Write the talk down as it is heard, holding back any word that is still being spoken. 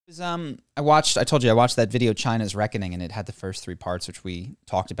I told you I watched that video, China's Reckoning, and it had the first 3 parts, which we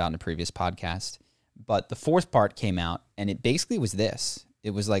talked about in a previous podcast. But the 4th part came out, and it basically was this.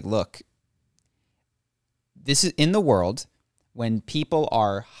 It was like, look, this is in the world when people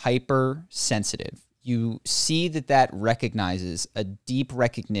are hypersensitive. You see that recognizes a deep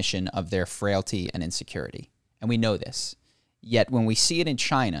recognition of their frailty and insecurity. And we know this. Yet when we see it in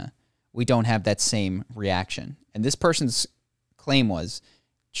China, we don't have that same reaction. And this person's claim was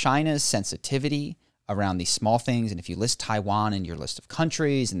China's sensitivity around these small things. And if you list Taiwan in your list of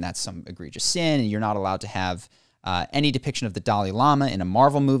countries, and that's some egregious sin, and you're not allowed to have any depiction of the Dalai Lama in a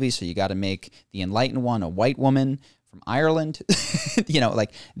Marvel movie, so you got to make the enlightened one a white woman from Ireland.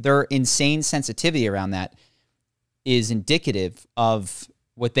 Like their insane sensitivity around that is indicative of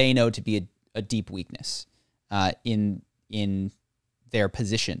what they know to be a deep weakness in their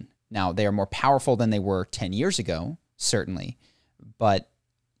position. Now, they are more powerful than they were 10 years ago, certainly, but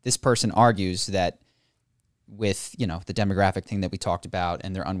this person argues that with, the demographic thing that we talked about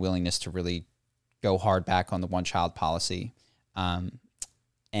and their unwillingness to really go hard back on the one-child policy,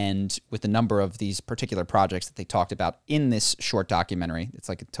 and with the number of these particular projects that they talked about in this short documentary, it's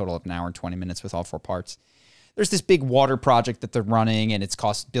like a total of 1 hour and 20 minutes with all 4 parts. There's this big water project that they're running, and it's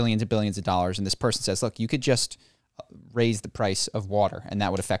cost billions and billions of dollars, and this person says, look, you could just raise the price of water, and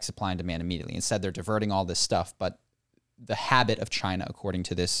that would affect supply and demand immediately. Instead, they're diverting all this stuff, but the habit of China, according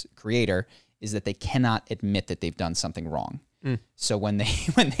to this creator, is that they cannot admit that they've done something wrong. So when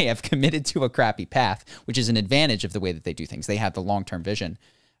they have committed to a crappy path, which is an advantage of the way that they do things, they have the long-term vision.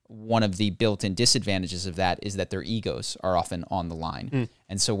 One of the built-in disadvantages of that is that their egos are often on the line.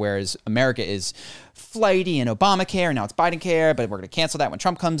 And so whereas America is flighty and Obamacare, now it's Biden-care, but we're going to cancel that when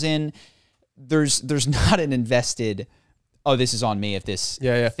Trump comes in, there's not an invested, oh, this is on me if this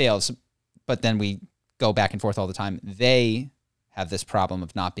fails. But then we go back and forth all the time. They have this problem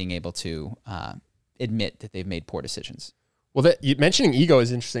of not being able to admit that they've made poor decisions. Well, mentioning ego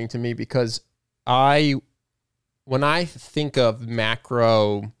is interesting to me because when I think of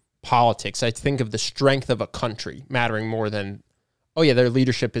macro politics, I think of the strength of a country mattering more than, oh yeah, their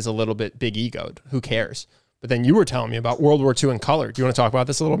leadership is a little bit big egoed. Who cares? But then you were telling me about World War II in color. Do you want to talk about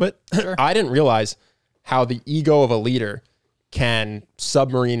this a little bit? Sure. I didn't realize how the ego of a leader can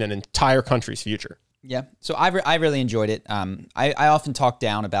submarine an entire country's future. Yeah. So I really enjoyed it. I often talk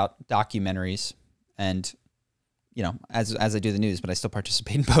down about documentaries and, as I do the news, but I still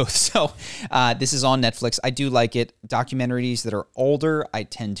participate in both. So this is on Netflix. I do like it. Documentaries that are older, I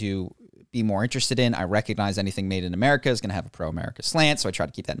tend to be more interested in. I recognize anything made in America is going to have a pro-America slant, so I try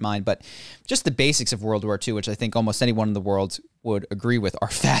to keep that in mind. But just the basics of World War II, which I think almost anyone in the world would agree with, are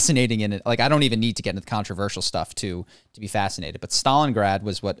fascinating. In it, like I don't even need to get into the controversial stuff to be fascinated. But Stalingrad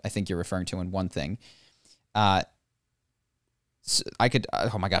was what I think you're referring to in one thing. Oh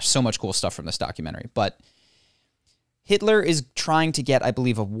my gosh, so much cool stuff from this documentary. But Hitler is trying to get, I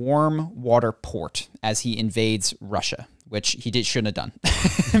believe, a warm water port as he invades Russia, which he shouldn't have done.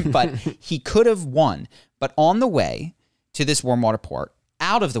 But he could have won. But on the way to this warm water port,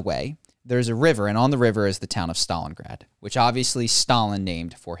 out of the way, there's a river, and on the river is the town of Stalingrad, which obviously Stalin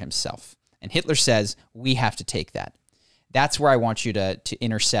named for himself. And Hitler says, we have to take that. That's where I want you to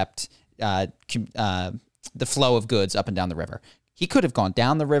intercept the flow of goods up and down the river. He could have gone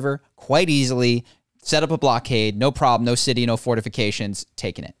down the river quite easily, set up a blockade, no problem, no city, no fortifications,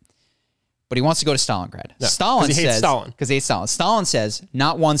 taken it. But he wants to go to Stalingrad. No, Stalin says, because he hates Stalin. Stalin says,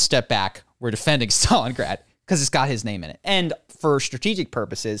 not one step back, we're defending Stalingrad, because it's got his name in it. And for strategic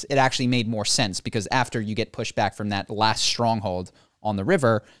purposes, it actually made more sense, because after you get pushed back from that last stronghold on the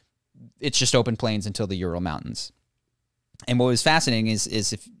river, it's just open plains until the Ural Mountains. And what was fascinating is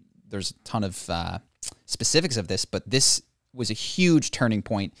if there's a ton of specifics of this, but this was a huge turning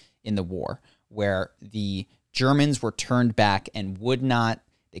point in the war, where the Germans were turned back and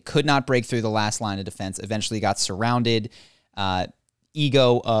they could not break through the last line of defense, eventually got surrounded.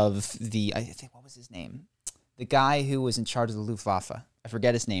 Ego of what was his name? The guy who was in charge of the Luftwaffe. I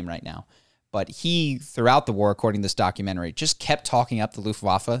forget his name right now. But he, throughout the war, according to this documentary, just kept talking up the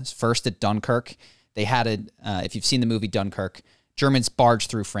Luftwaffe. First at Dunkirk. They had if you've seen the movie Dunkirk, Germans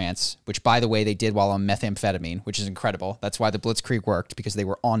barged through France, which, by the way, they did while on methamphetamine, which is incredible. That's why the Blitzkrieg worked, because they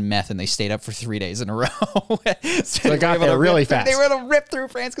were on meth and they stayed up for 3 days in a row. So they got there really fast. They were able to rip through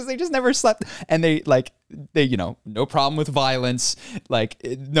France because they just never slept. And they no problem with violence,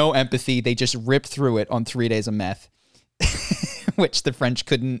 no empathy. They just ripped through it on 3 days of meth, which the French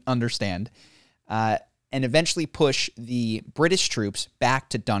couldn't understand, and eventually push the British troops back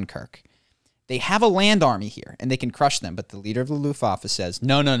to Dunkirk. They have a land army here, and they can crush them, but the leader of the Luftwaffe says,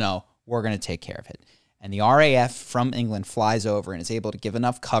 no, we're going to take care of it. And the RAF from England flies over and is able to give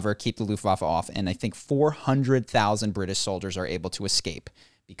enough cover, keep the Luftwaffe off, and I think 400,000 British soldiers are able to escape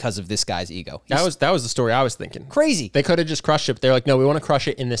because of this guy's ego. That was the story I was thinking. Crazy. They could have just crushed it, but they're like, no, we want to crush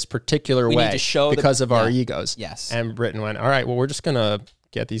it in this particular way need to show because of our egos. Yes. And Britain went, all right, well, we're just going to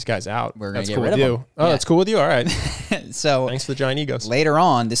get these guys out. We're going to That's get cool rid with of you. them. Oh, Yeah. that's cool with you? All right. So thanks for the giant egos. later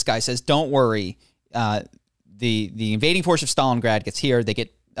on, this guy says, don't worry. The invading force of Stalingrad gets here. They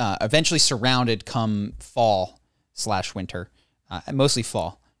get eventually surrounded come fall/winter. Mostly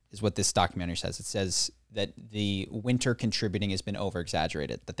fall is what this documentary says. It says that the winter contributing has been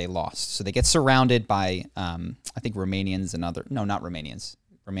over-exaggerated, that they lost. So they get surrounded by, I think, Romanians and other... No, not Romanians.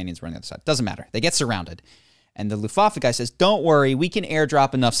 Romanians were on the other side. Doesn't matter. They get surrounded. And the Luftwaffe guy says, don't worry, we can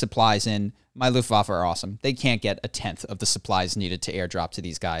airdrop enough supplies in. My Luftwaffe are awesome. They can't get a tenth of the supplies needed to airdrop to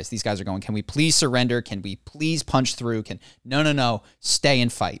these guys. These guys are going, can we please surrender? Can we please punch through? No, stay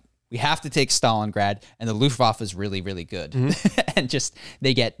and fight. We have to take Stalingrad. And the Luftwaffe is really, really good. And just,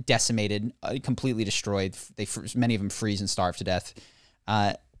 they get decimated, completely destroyed. Many of them freeze and starve to death.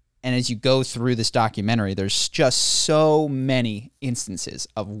 And as you go through this documentary, there's just so many instances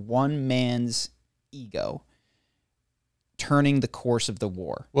of one man's ego turning the course of the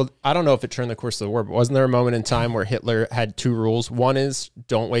war. Well, I don't know if it turned the course of the war, but wasn't there a moment in time where Hitler had two rules? One is,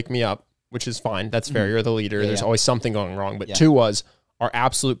 don't wake me up, which is fine. That's fair. You're the leader. There's always something going wrong. But two was, our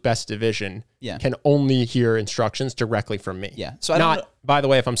absolute best division can only hear instructions directly from me. Yeah. So by the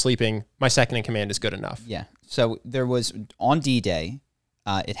way, if I'm sleeping, my second in command is good enough. Yeah. So there was, on D-Day,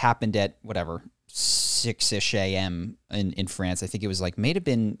 it happened at, whatever, 6-ish a.m. in France. I think it was like, may have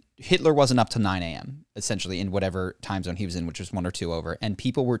been, Hitler wasn't up to 9 a.m., essentially, in whatever time zone he was in, which was 1 or 2 over. And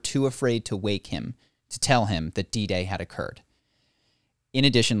people were too afraid to wake him, to tell him that D-Day had occurred. In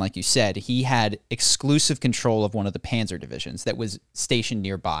addition, like you said, he had exclusive control of one of the panzer divisions that was stationed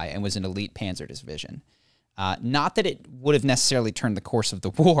nearby and was an elite panzer division. Not that it would have necessarily turned the course of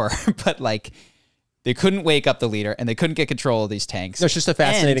the war, but like, they couldn't wake up the leader, and they couldn't get control of these tanks. No, it's just a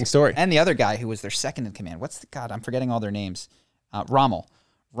fascinating story. And the other guy who was their second in command, God, I'm forgetting all their names. Rommel.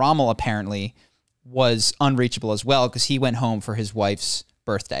 Rommel apparently was unreachable as well because he went home for his wife's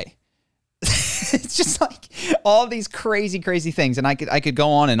birthday. It's just like all these crazy, crazy things. And I could go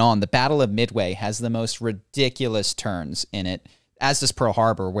on and on. The Battle of Midway has the most ridiculous turns in it, as does Pearl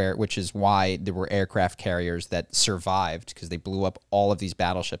Harbor, which is why there were aircraft carriers that survived, because they blew up all of these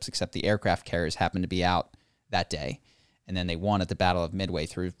battleships, except the aircraft carriers happened to be out that day. And then they won at the Battle of Midway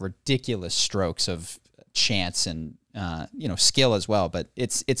through ridiculous strokes of chance and skill as well. But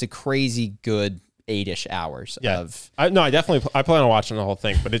it's a crazy good 8-ish hours of... I plan on watching the whole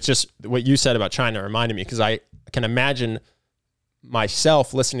thing, but it's just what you said about China reminded me, because I can imagine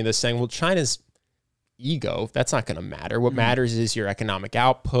myself listening to this saying, well, China's ego, that's not going to matter. What matters is your economic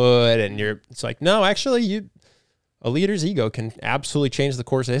output, and it's like, no, actually, a leader's ego can absolutely change the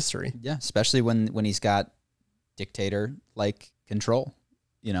course of history. Yeah, especially when he's got dictator-like control,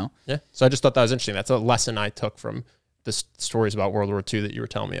 Yeah. So I just thought that was interesting. That's a lesson I took from the stories about World War II that you were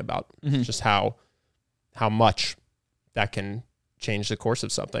telling me about. Just how much that can change the course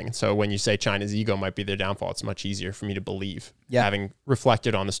of something. And so when you say China's ego might be their downfall, it's much easier for me to believe, having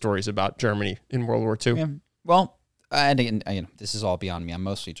reflected on the stories about Germany in World War II. Yeah. Well, and this is all beyond me. I'm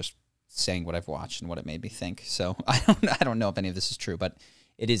mostly just saying what I've watched and what it made me think. So I don't know if any of this is true, but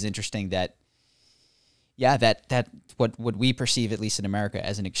it is interesting that, that what we perceive, at least in America,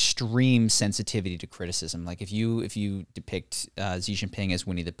 as an extreme sensitivity to criticism. Like if you depict Xi Jinping as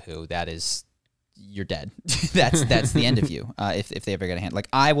Winnie the Pooh, you're dead. that's the end of you. If they ever get a hand, like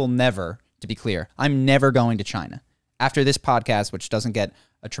I will never, to be clear, I'm never going to China after this podcast, which doesn't get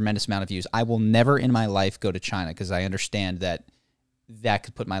a tremendous amount of views. I will never in my life go to China because I understand that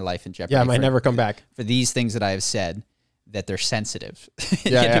could put my life in jeopardy. Yeah, I might never come back for these things that I have said, that they're sensitive.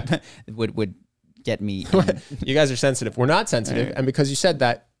 would get me. You guys are sensitive. We're not sensitive, and because you said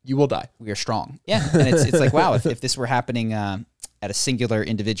that, you will die. We are strong. Yeah, and it's like, wow, if this were happening at a singular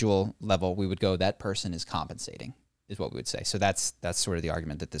individual level, we would go, that person is compensating, is what we would say. So that's sort of the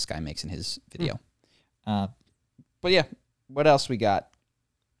argument that this guy makes in his video. But yeah, what else we got?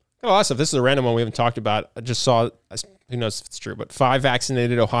 Got a lot of stuff. This is a random one we haven't talked about. I just saw, who knows if it's true, but 5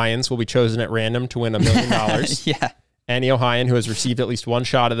 vaccinated Ohioans will be chosen at random to win $1 million. Yeah. Any Ohioan who has received at least 1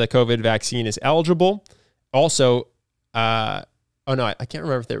 shot of the COVID vaccine is eligible. Also, I can't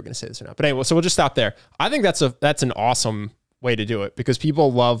remember if they were going to say this or not. But anyway, so we'll just stop there. I think that's an awesome way to do it because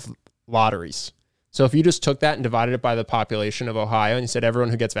people love lotteries. So if you just took that and divided it by the population of Ohio and you said everyone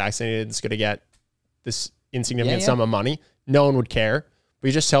who gets vaccinated is going to get this insignificant sum of money, no one would care. But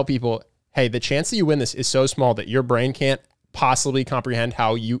you just tell people, hey, the chance that you win this is so small that your brain can't possibly comprehend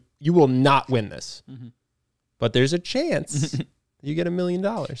how you will not win this. but there's a chance you get $1 million.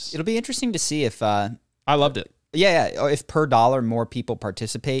 It'll be interesting to see if I loved it. Yeah, if per dollar more people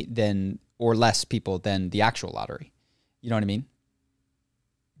participate than or less people than the actual lottery. You know what I mean?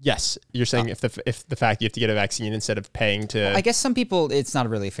 Yes, you're saying if the fact you have to get a vaccine instead of paying to. Well, I guess some people, it's not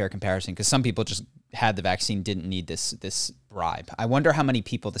really a fair comparison because some people just had the vaccine, didn't need this bribe. I wonder how many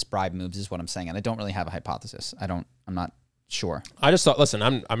people this bribe moves is what I'm saying, and I don't really have a hypothesis. I'm not sure. I just thought, listen,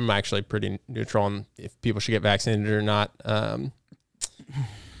 I'm actually pretty neutral on if people should get vaccinated or not. I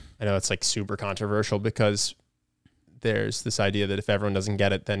know it's like super controversial because there's this idea that if everyone doesn't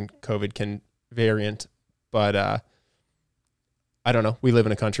get it, then COVID can variant. But I don't know. We live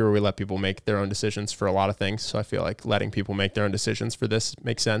in a country where we let people make their own decisions for a lot of things. So I feel like letting people make their own decisions for this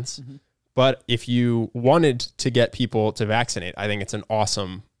makes sense. Mm-hmm. But if you wanted to get people to vaccinate, I think it's an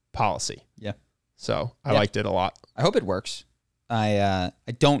awesome policy. Yeah. So I liked it a lot. I hope it works. I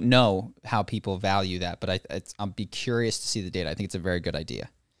don't know how people value that, but I'll be curious to see the data. I think it's a very good idea.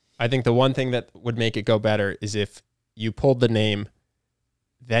 I think the one thing that would make it go better is if you pulled the name,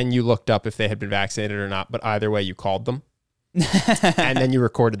 then you looked up if they had been vaccinated or not, but either way you called them. And then you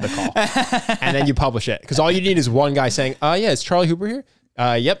recorded the call. And then you publish it. Because all you need is one guy saying, yeah, is Charlie Hooper here?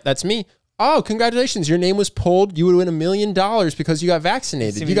 Yep, that's me. Oh, congratulations. Your name was pulled. You would win $1 million because you got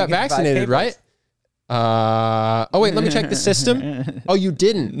vaccinated. You got vaccinated, right? Oh, wait, let me check the system. Oh, you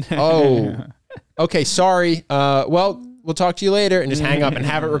didn't. Oh, okay, sorry. Well, we'll talk to you later, and just hang up and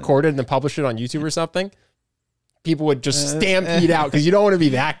have it recorded and then publish it on YouTube or something. People would just stampede out because you don't want to be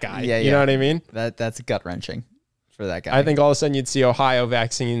that guy. Yeah, you know what I mean? That's gut wrenching for that guy. I think all of a sudden you'd see Ohio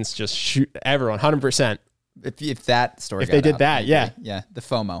vaccines just shoot everyone 100%. If that story, if they did that, yeah, the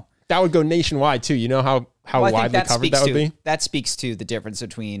FOMO. That would go nationwide too. You know how widely covered that would be? That speaks to the difference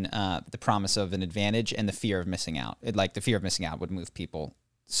between the promise of an advantage and the fear of missing out. The fear of missing out would move people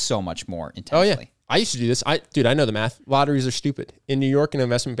so much more intensely. Oh yeah, I used to do this. Dude, I know the math. Lotteries are stupid. In New York and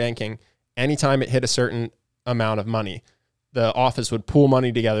investment banking, anytime it hit a certain amount of money, the office would pool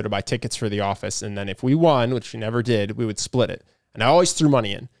money together to buy tickets for the office. And then if we won, which we never did, we would split it. And I always threw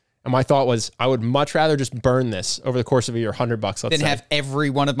money in. And my thought was, I would much rather just burn this over the course of a year, $100, let's say. Than have every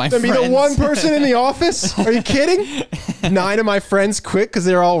one of my friends. Than be the one person in the office? Are you kidding? 9 of my friends quit because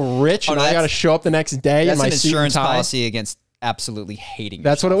they're all rich and I got to show up the next day in my suit and tie. That's an insurance policy against absolutely hating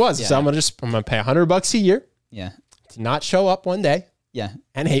yourself. That's what it was. Yeah. So I'm going to pay $100 a year. Yeah. To not show up one day. Yeah.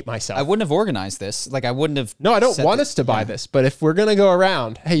 And hate myself. I wouldn't have organized this. Like, I wouldn't have. No, I don't want us to buy this. But if we're going to go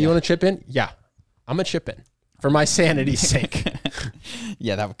around, hey, you want to chip in? Yeah. I'm going to chip in for my sanity's sake.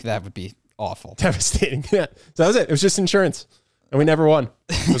 Yeah, that would be awful. Devastating. Yeah. So that was it. It was just insurance. And we never won.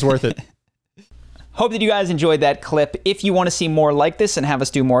 It was worth it. Hope that you guys enjoyed that clip. If you want to see more like this and have us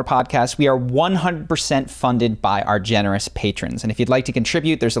do more podcasts, we are 100% funded by our generous patrons. And if you'd like to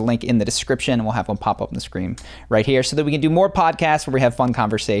contribute, there's a link in the description, and we'll have one pop up on the screen right here so that we can do more podcasts where we have fun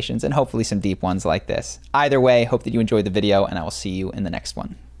conversations and hopefully some deep ones like this. Either way, hope that you enjoyed the video, and I will see you in the next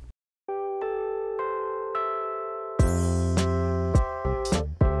one.